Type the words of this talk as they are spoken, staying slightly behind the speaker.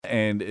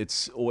and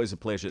it's always a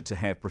pleasure to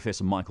have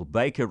Professor Michael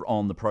Baker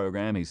on the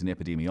program. He's an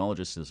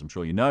epidemiologist, as I'm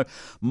sure you know.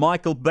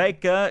 Michael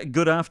Baker,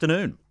 good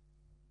afternoon.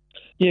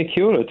 Yeah,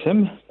 kia ora,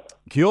 Tim.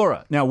 Kia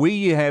ora. Now,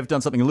 we have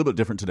done something a little bit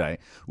different today,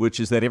 which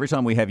is that every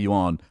time we have you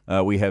on,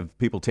 we have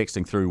people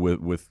texting through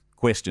with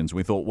questions.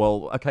 We thought,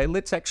 well, okay,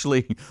 let's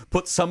actually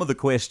put some of the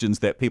questions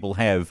that people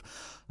have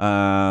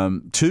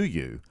to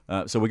you.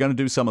 So we're going to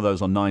do some of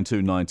those on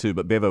 9292.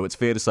 But, Bevo, it's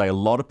fair to say a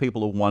lot of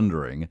people are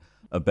wondering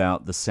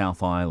about the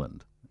South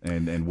Island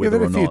and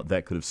whether or not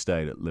that could have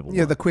stayed at level 1.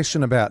 Yeah, the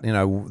question about,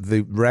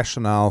 the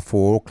rationale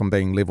for Auckland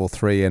being level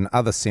 3 and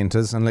other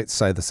centres, and let's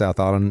say the South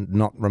Island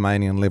not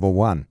remaining in level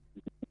 1.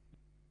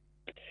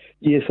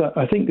 Yes,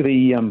 I think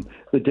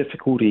the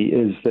difficulty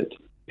is that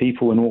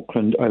people in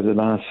Auckland over the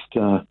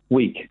last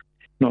week,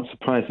 not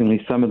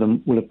surprisingly, some of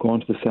them will have gone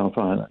to the South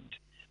Island.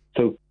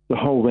 So the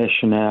whole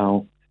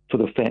rationale for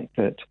the fact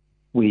that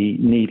we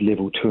need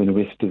level 2 in the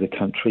rest of the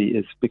country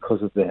is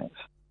because of that.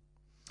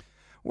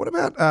 What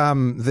about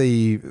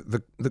the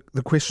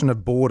question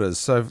of borders?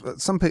 So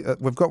some people,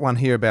 we've got one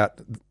here about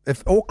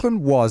if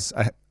Auckland was,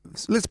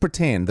 let's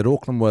pretend that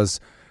Auckland was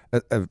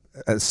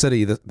a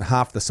city that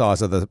half the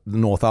size of the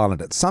North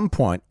Island. At some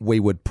point, we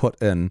would put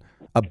in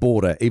a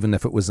border, even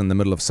if it was in the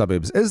middle of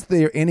suburbs. Is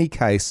there any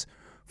case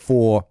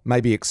for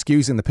maybe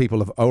excusing the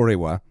people of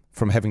Orewa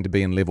from having to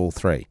be in level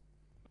 3?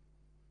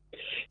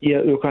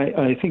 Yeah, look,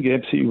 I think you're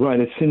absolutely right.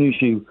 As soon as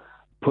you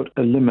put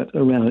a limit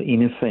around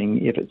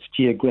anything, if it's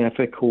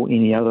geographic or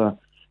any other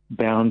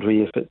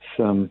boundary, if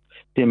it's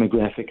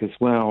demographic as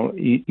well,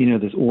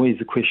 there's always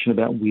the question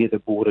about where the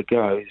border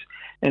goes.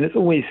 And it's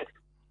always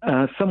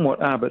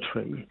somewhat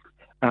arbitrary.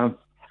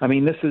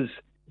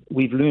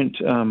 We've learnt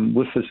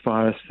with this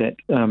virus that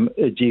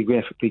a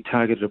geographically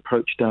targeted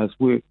approach does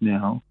work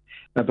now,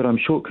 but I'm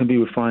sure it can be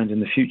refined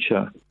in the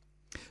future.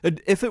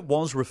 If it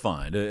was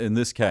refined, in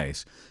this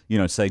case,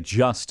 say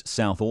just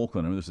South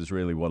Auckland, and this is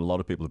really what a lot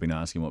of people have been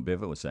asking, what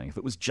Bevo was saying, if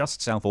it was just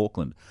South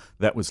Auckland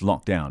that was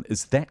locked down,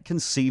 is that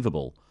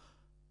conceivable?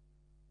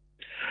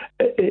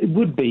 It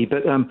would be,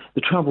 but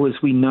the trouble is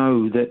we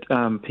know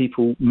that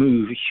people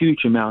move a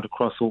huge amount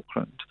across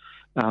Auckland.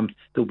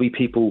 There'll be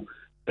people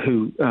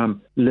who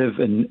live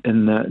in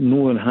the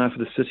northern half of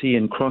the city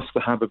and cross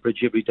the Harbour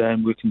Bridge every day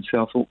and work in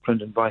South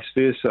Auckland and vice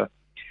versa.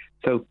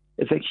 So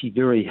it's actually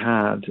very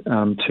hard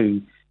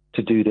to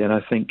do that,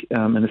 I think,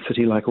 in a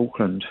city like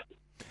Auckland.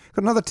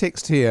 Got another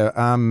text here,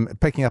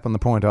 picking up on the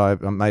point I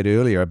made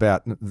earlier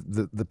about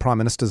the Prime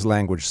Minister's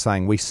language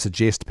saying we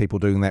suggest people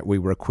doing that, we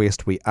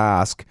request, we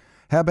ask.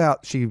 How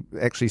about she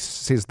actually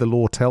says the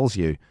law tells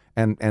you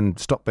and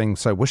stop being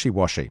so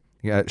wishy-washy?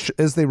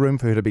 Is there room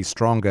for her to be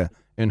stronger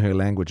in her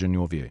language, in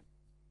your view?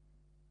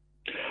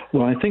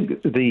 Well, I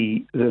think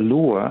the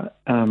law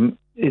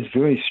is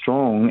very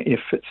strong if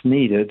it's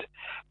needed,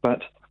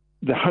 but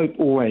the hope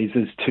always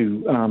is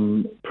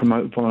to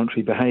promote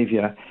voluntary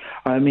behaviour.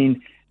 I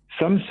mean,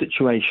 some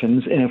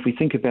situations, and if we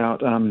think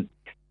about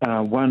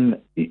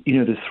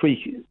there's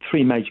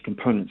three major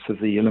components of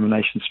the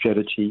elimination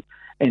strategy,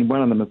 and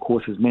one of them, of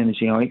course, is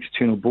managing our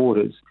external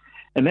borders.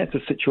 And that's a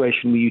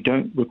situation where you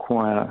don't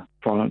require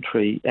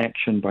voluntary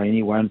action by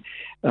anyone.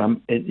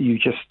 You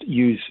just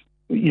use,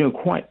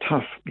 quite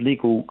tough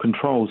legal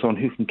controls on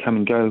who can come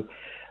and go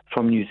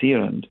from New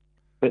Zealand.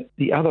 But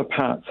the other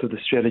parts of the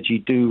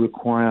strategy do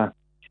require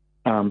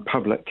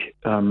public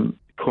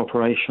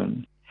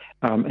cooperation.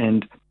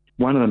 And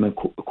one of them, of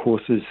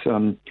course, is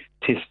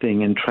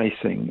testing and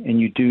tracing. And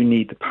you do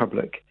need the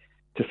public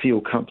to feel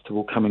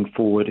comfortable coming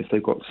forward if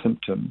they've got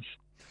symptoms.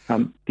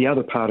 The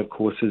other part, of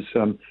course, is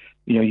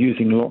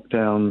using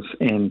lockdowns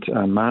and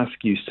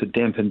mask use to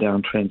dampen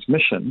down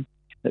transmission.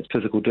 That's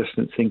physical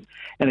distancing.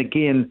 And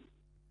again,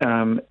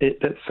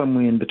 that's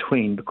somewhere in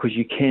between, because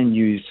you can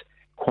use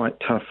quite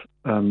tough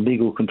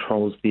legal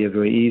controls there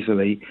very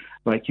easily.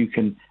 Like you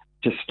can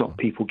just stop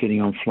people getting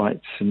on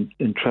flights and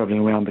travelling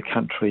around the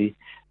country.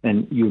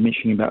 And you were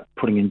mentioning about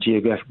putting in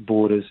geographic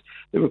borders.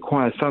 It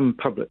requires some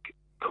public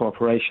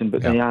cooperation,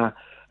 but they are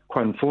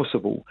quite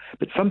enforceable.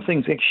 But some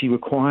things actually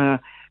require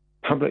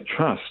public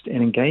trust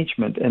and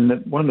engagement,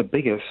 and one of the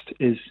biggest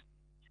is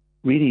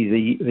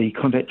really the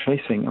contact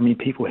tracing. I mean,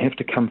 people have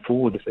to come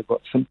forward if they've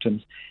got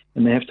symptoms,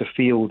 and they have to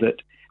feel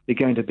that they're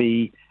going to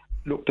be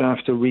looked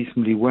after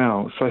reasonably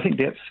well. So I think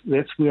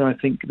that's where I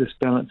think this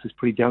balance is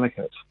pretty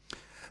delicate.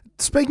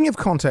 Speaking of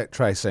contact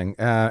tracing,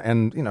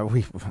 and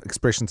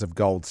expressions of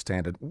gold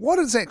standard, what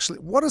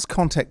does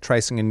contact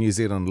tracing in New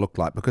Zealand look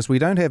like? Because we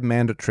don't have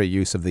mandatory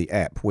use of the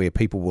app where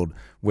people would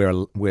where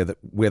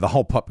the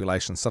whole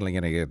population suddenly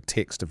going to get a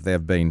text if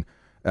they've been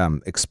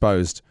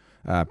exposed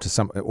to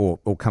some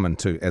or come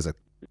into as a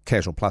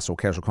casual plus or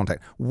casual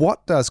contact.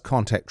 What does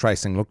contact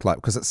tracing look like?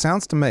 Because it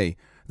sounds to me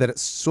that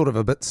it's sort of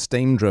a bit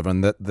steam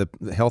driven, that the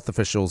health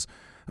officials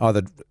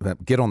either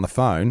get on the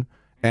phone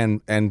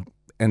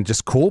and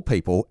just call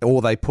people,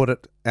 or they put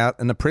it out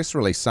in a press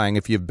release saying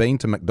if you've been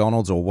to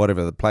McDonald's or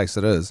whatever the place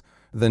it is,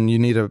 then you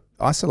need to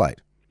isolate.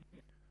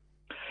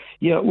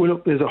 Yeah, well,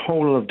 look, there's a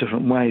whole lot of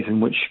different ways in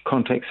which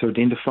contacts are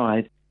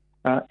identified.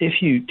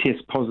 If you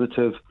test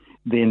positive,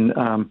 then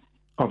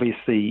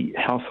obviously,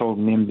 household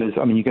members,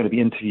 I mean, you've got to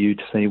be interviewed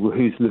to say, well,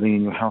 who's living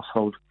in your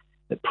household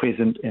at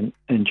present and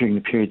during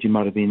the period you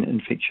might have been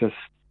infectious.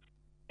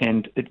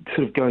 And it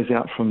sort of goes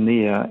out from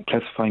there,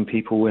 classifying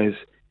people as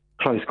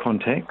close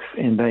contacts,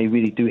 and they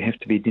really do have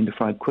to be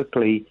identified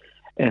quickly.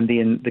 And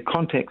then the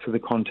contacts are the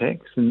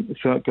contacts, and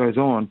so it goes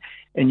on.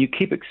 And you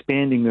keep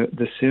expanding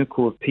the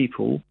circle of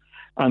people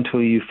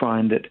until you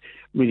find that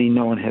really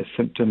no one has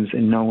symptoms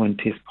and no one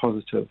tests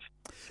positive.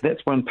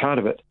 That's one part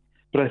of it.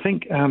 But I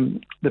think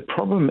the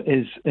problem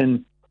is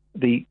in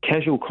the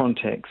casual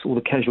contacts or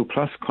the casual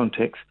plus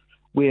contacts,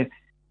 where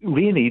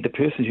really the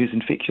person who's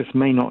infectious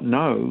may not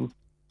know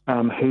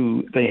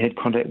who they had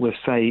contact with,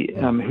 say,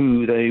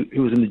 who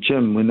was in the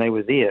gym when they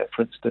were there,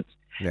 for instance.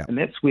 Yeah. And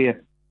that's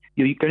where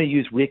you're going to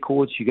use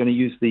records. You're going to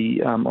use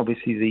the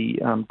obviously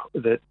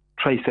the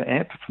Tracer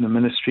app from the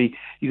ministry.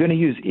 You're going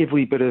to use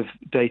every bit of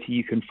data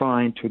you can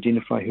find to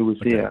identify who was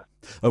there.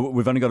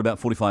 We've only got about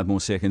 45 more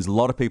seconds. A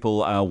lot of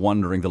people are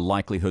wondering the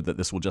likelihood that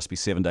this will just be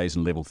 7 days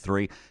in level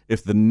 3.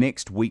 If the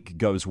next week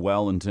goes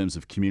well in terms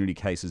of community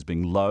cases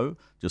being low,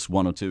 just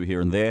 1 or 2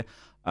 here and there,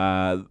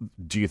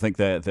 do you think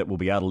that we'll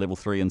be out of level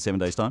 3 in 7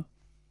 days' time?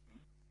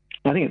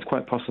 I think it's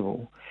quite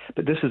possible.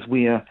 But this is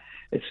where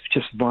it's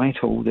just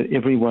vital that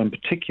everyone,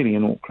 particularly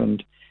in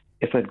Auckland,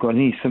 if they've got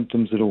any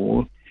symptoms at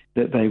all,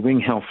 that they ring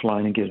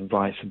Healthline and get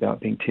advice about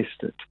being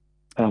tested.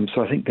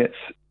 So I think that's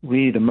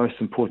really the most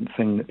important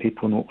thing that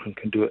people in Auckland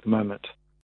can do at the moment.